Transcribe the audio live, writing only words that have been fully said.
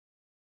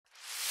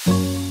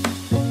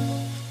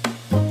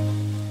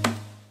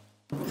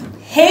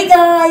Hey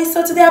guys,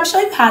 so today I'm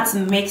showing you how to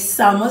make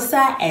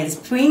samosa and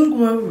spring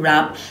roll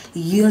wrap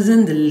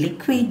using the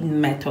liquid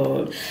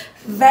method.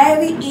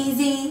 Very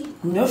easy,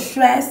 no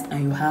stress,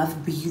 and you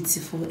have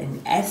beautiful and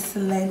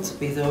excellent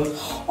result.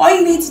 All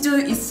you need to do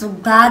is to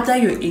gather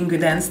your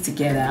ingredients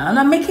together, and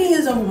I'm making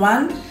use of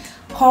 1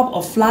 cup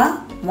of flour,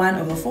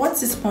 1/4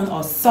 teaspoon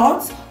of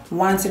salt,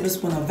 1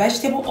 tablespoon of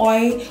vegetable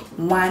oil,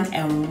 1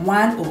 and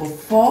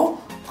 1/4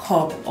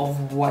 cup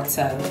of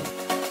water.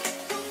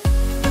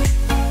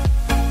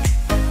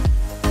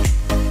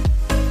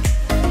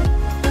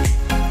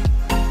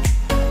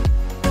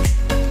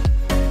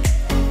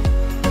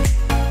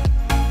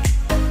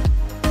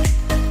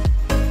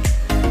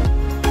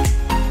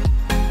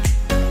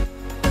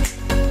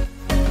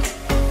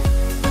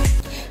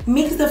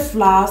 Mix the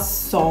flour,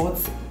 salt,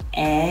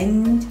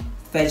 and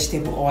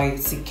vegetable oil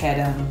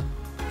together.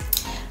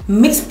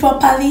 Mix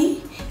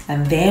properly,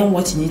 and then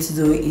what you need to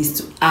do is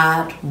to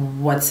add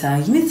water.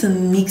 You need to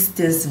mix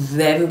this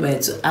very well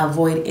to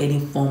avoid any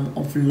form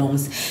of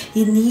lumps.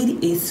 You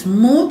need a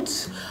smooth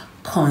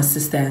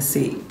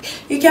consistency.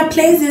 You can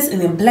place this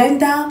in a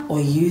blender or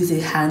use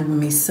a hand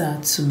mixer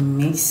to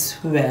mix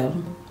well.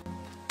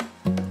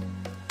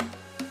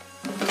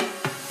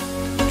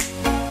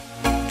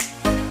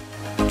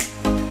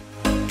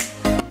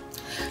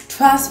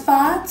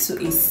 Transfer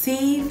to a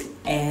sieve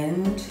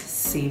and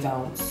sieve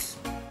out.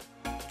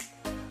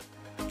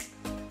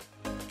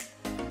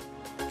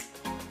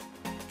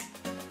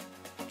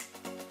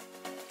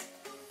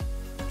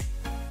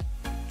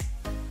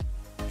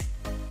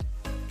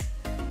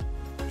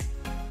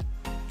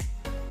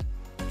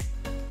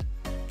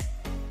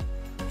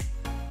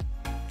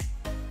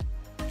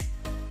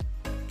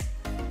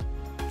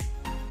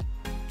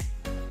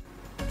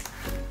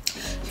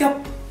 Your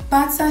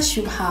batter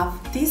should have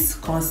this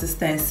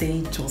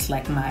consistency just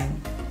like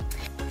mine.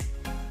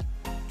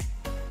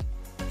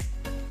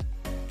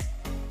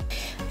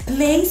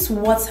 Place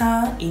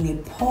water in a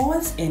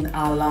pot and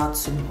allow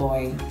to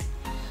boil.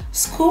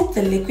 Scoop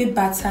the liquid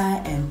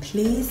batter and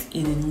place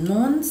in a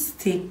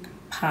non-stick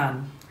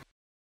pan.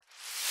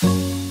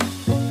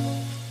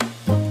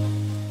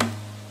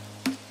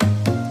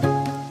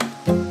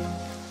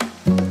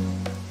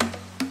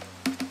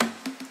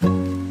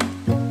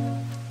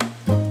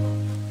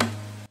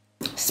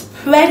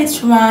 Spread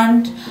it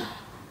around.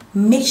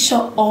 Make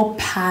sure all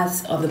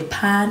parts of the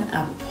pan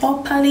are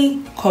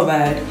properly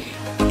covered.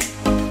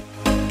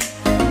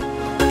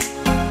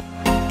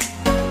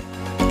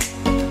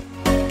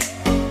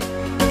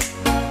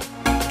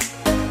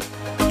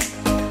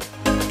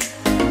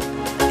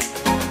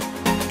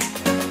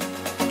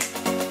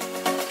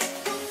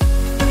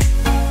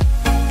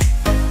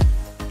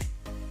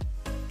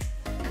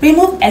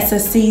 Remove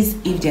excesses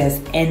if there's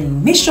any.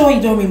 Make sure you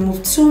don't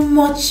remove too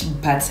much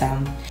batter.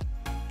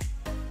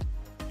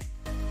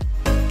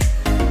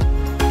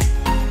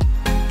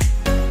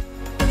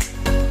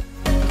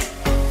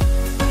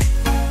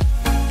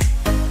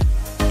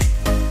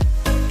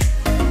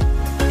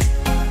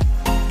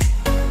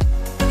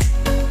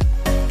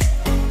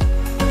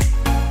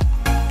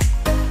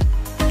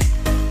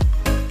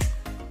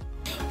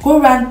 Go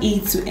around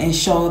it to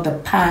ensure the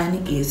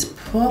pan is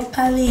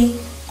properly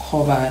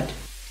covered.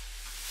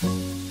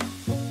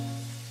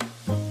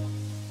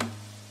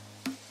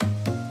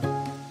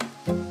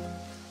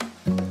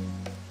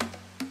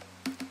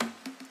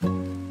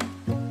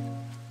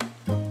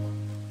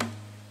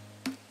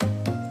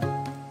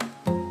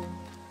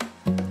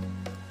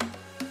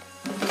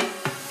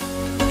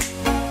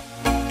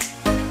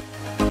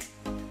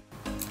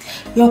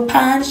 Your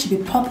pan should be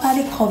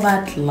properly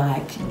covered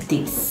like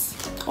this,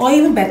 or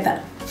even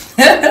better.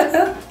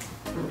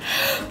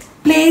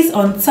 Place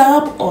on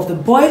top of the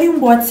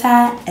boiling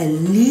water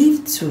and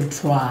leave to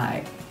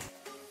dry.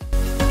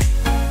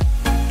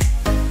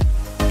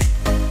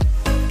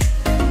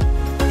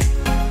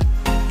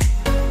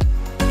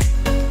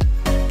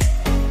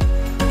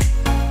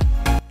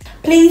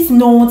 Please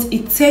note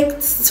it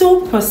takes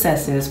 2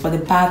 processes for the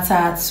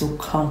batter to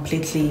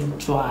completely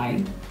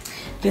dry.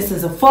 This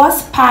is the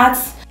first part.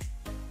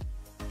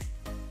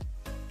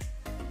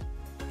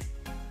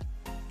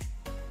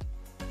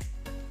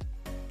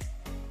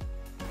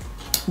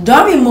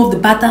 Don't remove the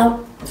batter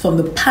from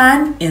the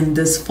pan in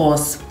this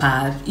first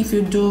part. If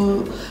you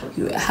do,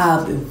 you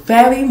have a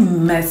very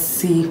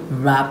messy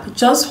wrap.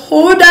 Just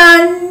hold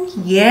on,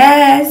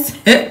 yes,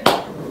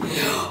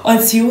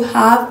 until you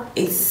have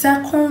a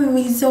second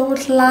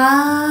result like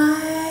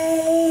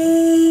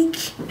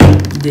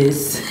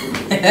this.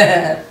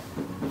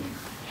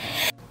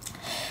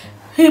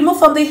 Remove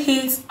from the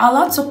heat,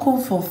 allow to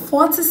cook for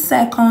 40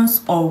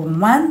 seconds or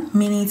 1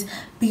 minute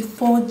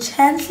before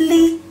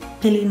gently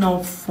peeling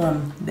off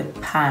from the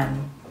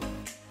pan.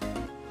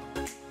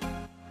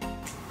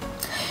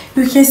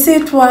 You can see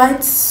it,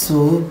 right?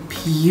 So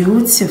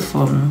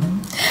beautiful.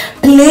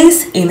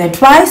 Place in a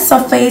dry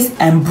surface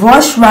and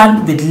brush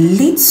around with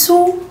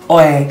little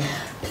oil.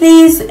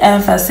 Please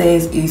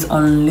emphasize is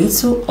on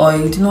little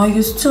oil. Do not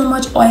use too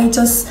much oil.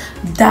 Just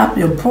dab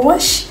your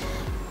brush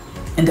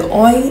in the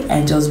oil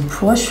and just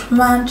brush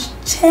around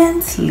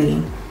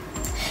gently.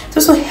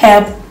 This will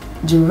help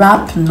the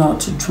wrap not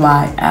to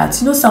dry out.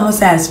 You know,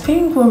 samosa and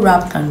spring roll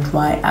wrap can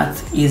dry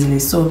out easily,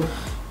 so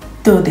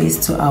do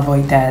this to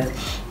avoid that.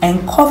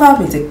 And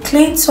cover with a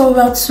clean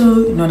towel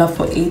too in order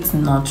for it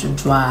not to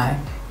dry.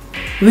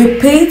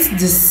 Repeat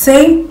the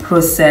same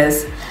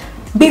process.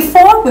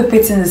 Before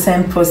repeating the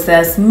same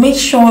process, make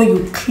sure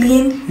you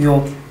clean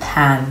your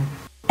pan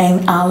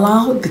and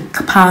allow the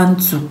pan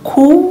to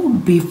cool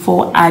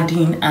before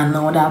adding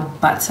another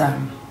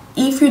batter.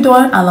 If you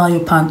don't allow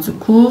your pan to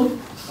cool,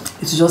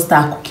 it will just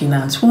start cooking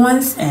at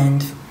once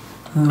and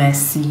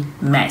mess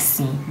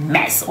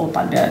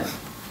over there.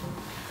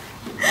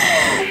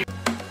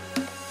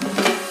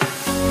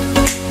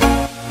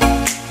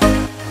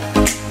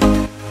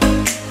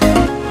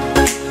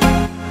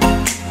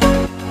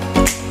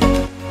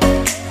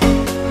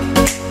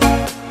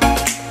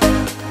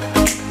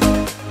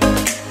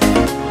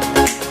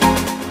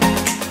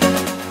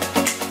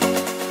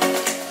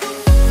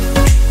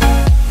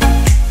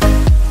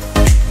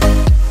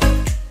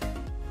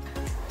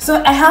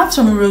 So I have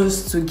some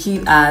rules to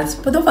give out,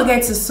 but don't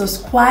forget to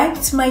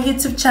subscribe to my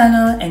YouTube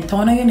channel and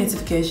turn on your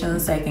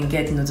notifications so I can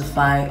get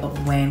notified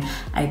of when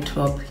I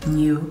drop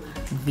new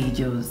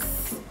videos.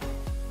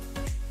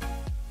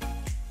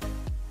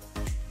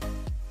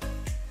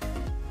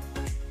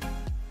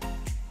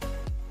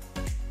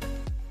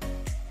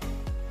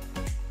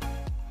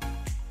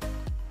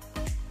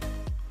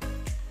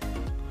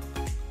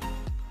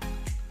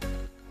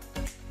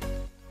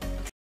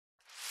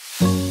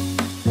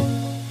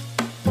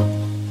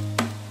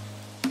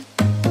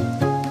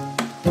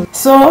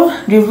 So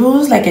the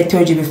rules, like I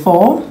told you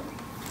before,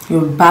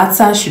 your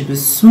batter should be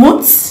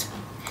smooth.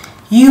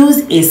 Use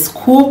a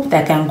scoop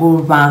that can go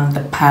around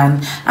the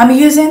pan. I'm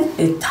using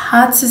a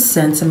 30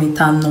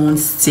 centimeter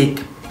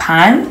non-stick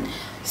pan,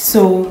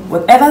 so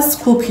whatever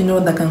scoop you know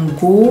that can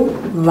go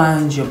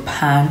around your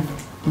pan,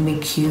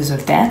 make use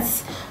of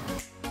that.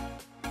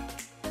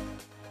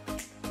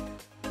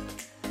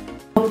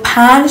 Your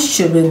pan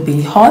shouldn't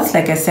be hot,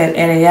 like I said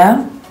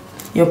earlier.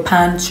 Your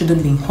pan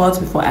shouldn't be hot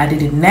before adding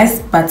the next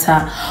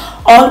batter.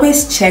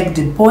 Always check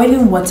the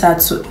boiling water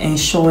to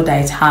ensure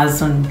that it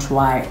hasn't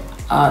dried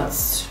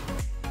out.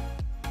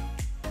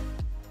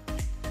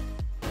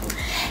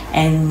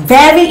 And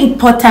very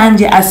important,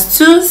 there are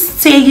 2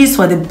 stages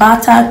for the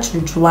batter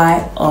to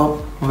dry up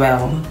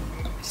well.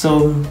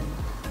 So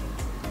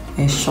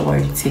ensure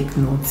you take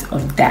note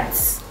of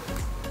that.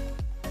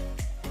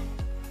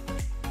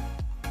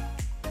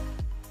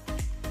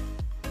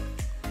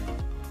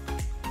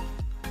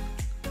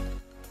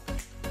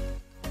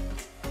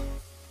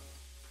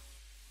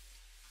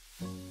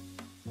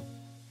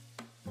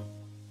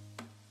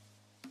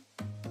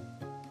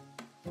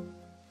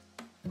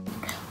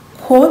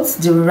 Coat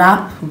the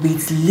wrap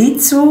with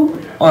little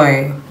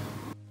oil.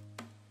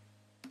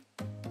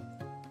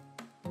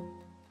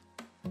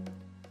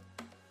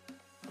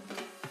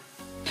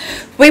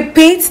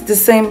 Repeat the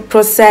same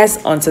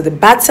process until the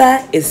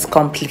batter is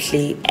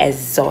completely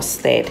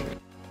exhausted.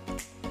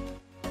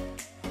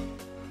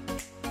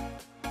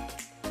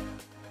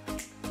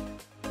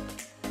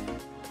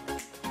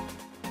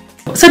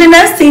 So the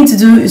next thing to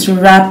do is to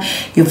wrap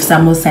your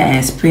samosa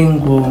and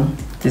spring roll.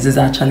 This is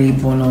actually a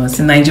bonus.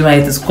 In Nigeria,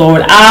 it is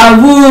called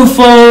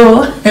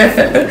awufo.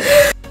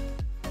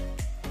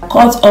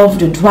 Cut off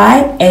the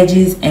dry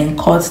edges and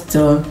cut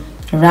the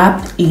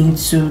wrap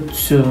into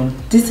 2.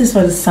 This is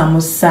for the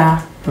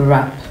samosa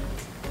wrap.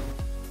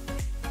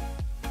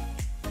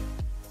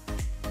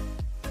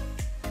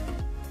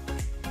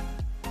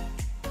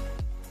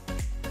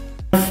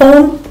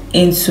 Form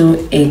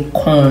into a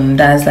cone.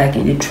 That's like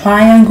a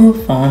triangle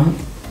form.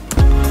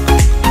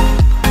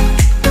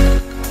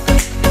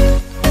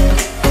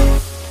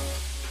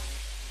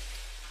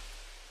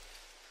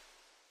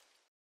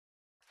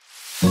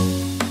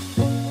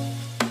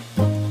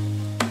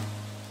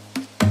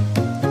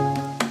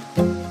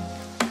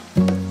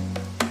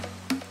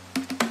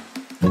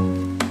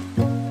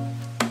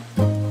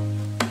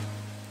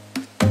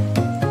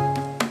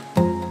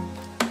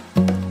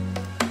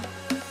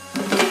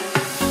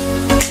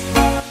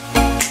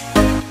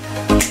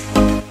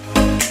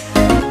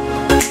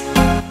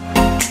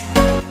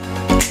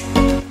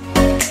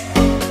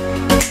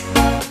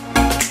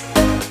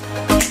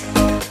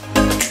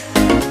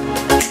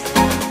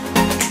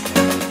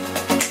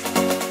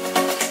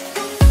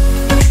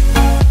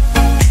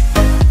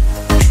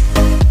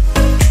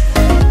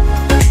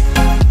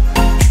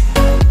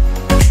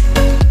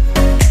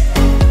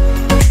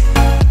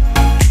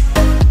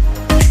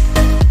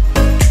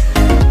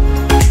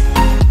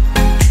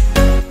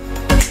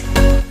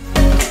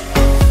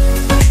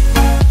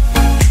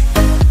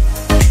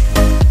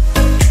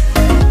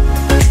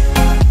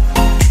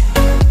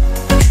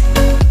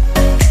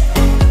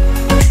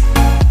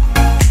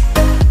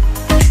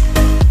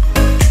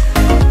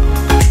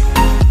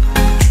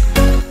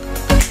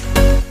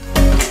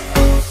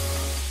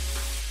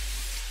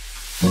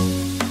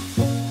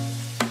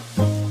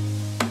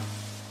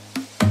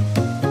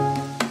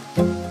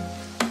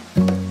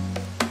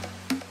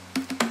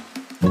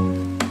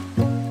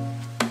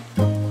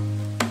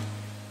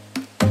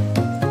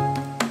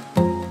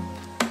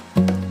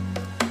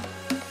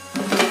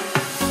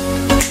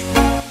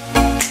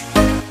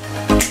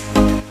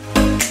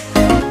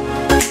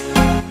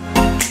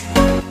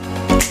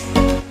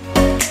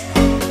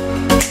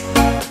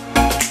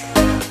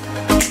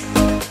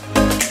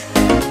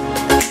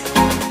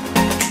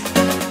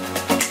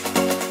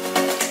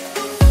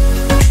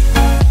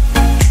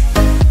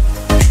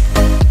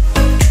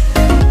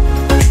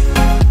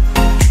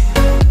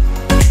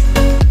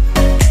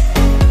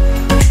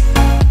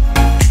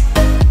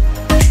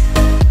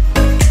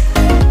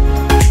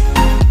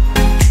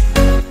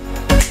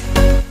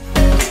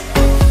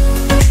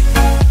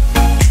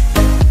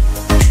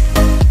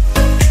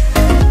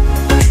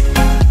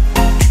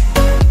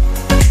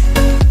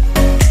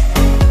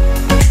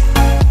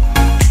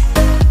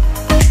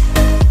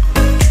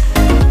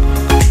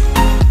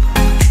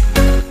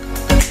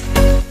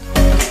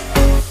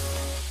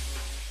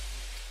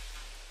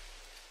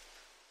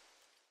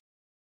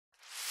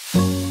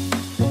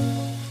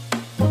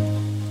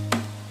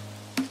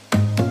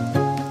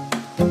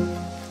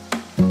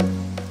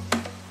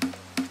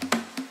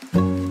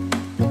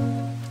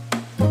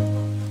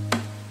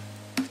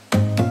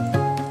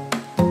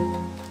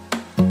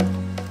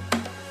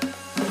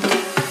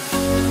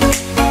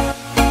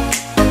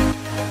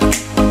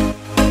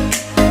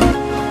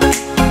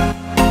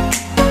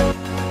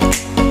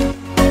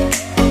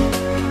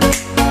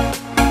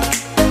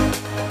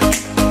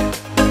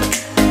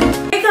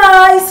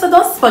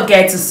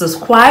 forget to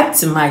subscribe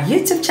to my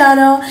YouTube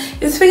channel.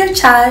 It's free of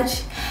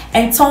charge,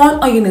 and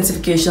turn on your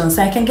notifications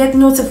so I can get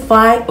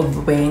notified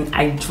of when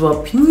I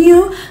drop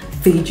new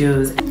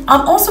videos.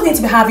 I'm also going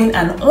to be having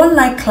an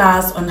online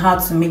class on how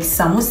to make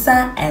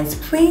samosa and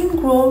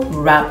spring roll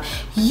wrap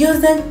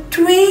using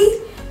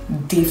 3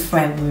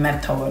 different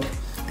methods: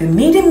 the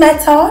kneading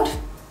method,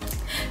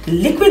 the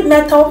liquid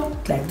method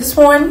like this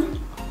one,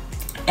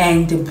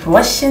 and the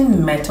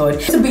brushing method.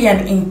 It will be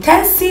an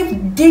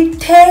intensive,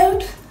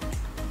 detailed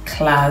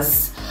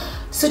class.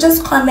 So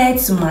just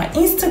connect to my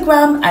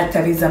Instagram at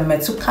Teresa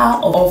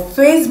Metuka or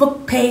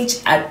Facebook page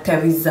at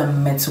Teresa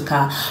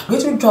Metuka. I'm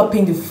going to be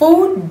dropping the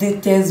full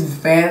details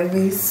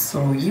very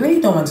soon. You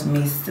really don't want to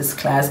miss this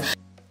class.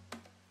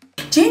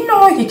 Do you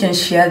know you can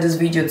share this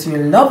video to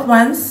your loved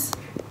ones,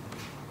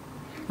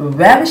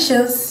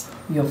 relatives,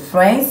 your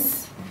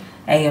friends,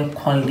 and your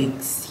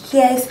colleagues?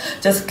 Yes,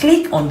 just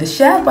click on the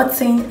share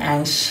button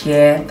and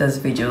share this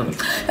video.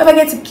 Don't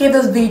forget to give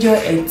this video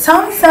a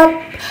thumbs up,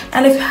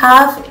 and if you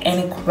have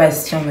any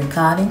question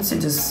regarding to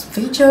this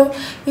video,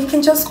 you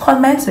can just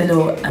comment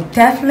below and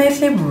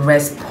definitely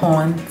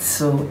respond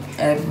to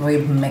every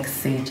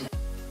message.